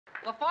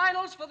The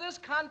finals for this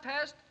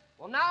contest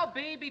will now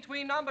be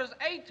between numbers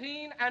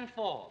 18 and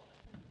 4.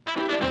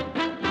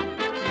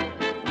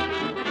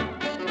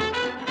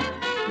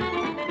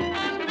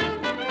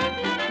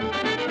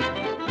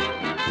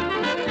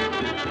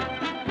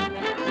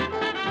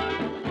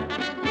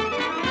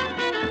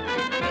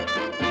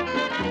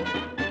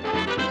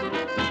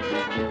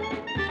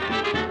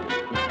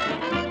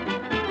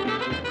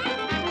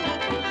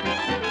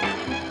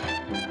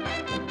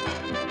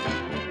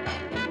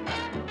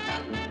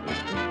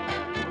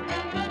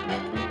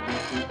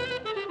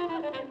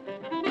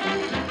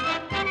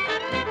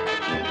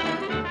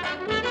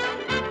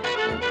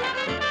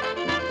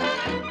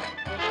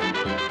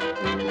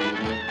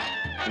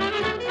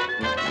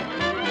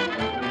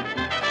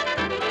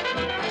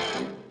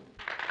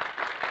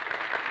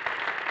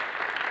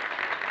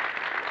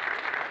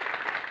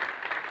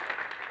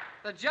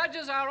 The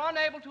judges are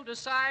unable to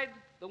decide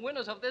the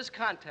winners of this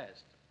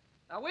contest.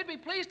 Now, we'd be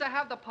pleased to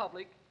have the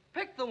public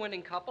pick the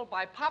winning couple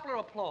by popular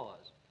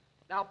applause.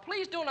 Now,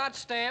 please do not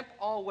stamp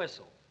or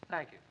whistle.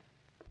 Thank you.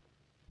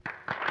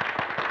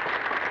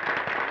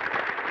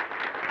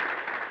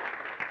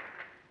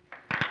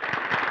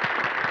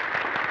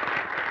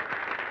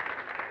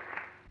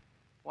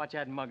 Watch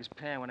that mug's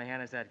pan when I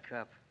hand us that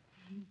cup.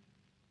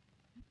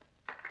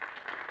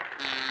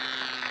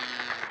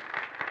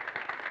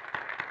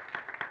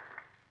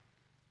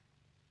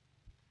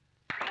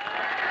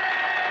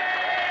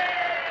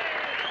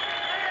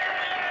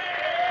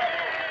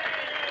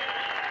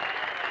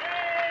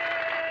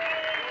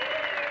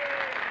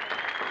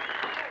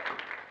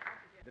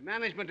 The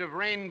management of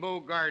Rainbow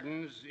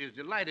Gardens is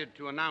delighted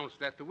to announce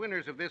that the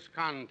winners of this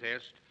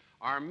contest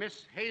are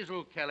Miss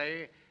Hazel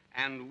Kelly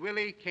and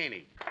Willie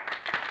Caney.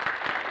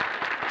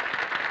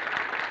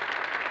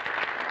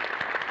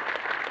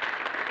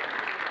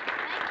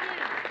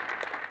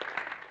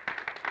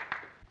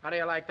 How do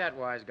you like that,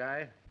 wise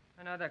guy?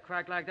 Another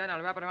crack like that,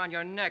 I'll wrap it around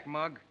your neck,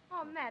 mug.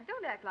 Oh, Matt,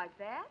 don't act like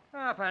that.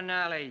 Up an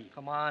alley.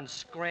 Come on,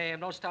 scram.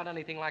 Don't start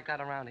anything like that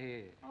around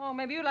here. Oh,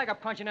 maybe you'd like a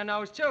punch in the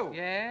nose, too.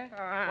 Yeah?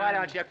 Why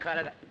don't you cut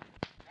it?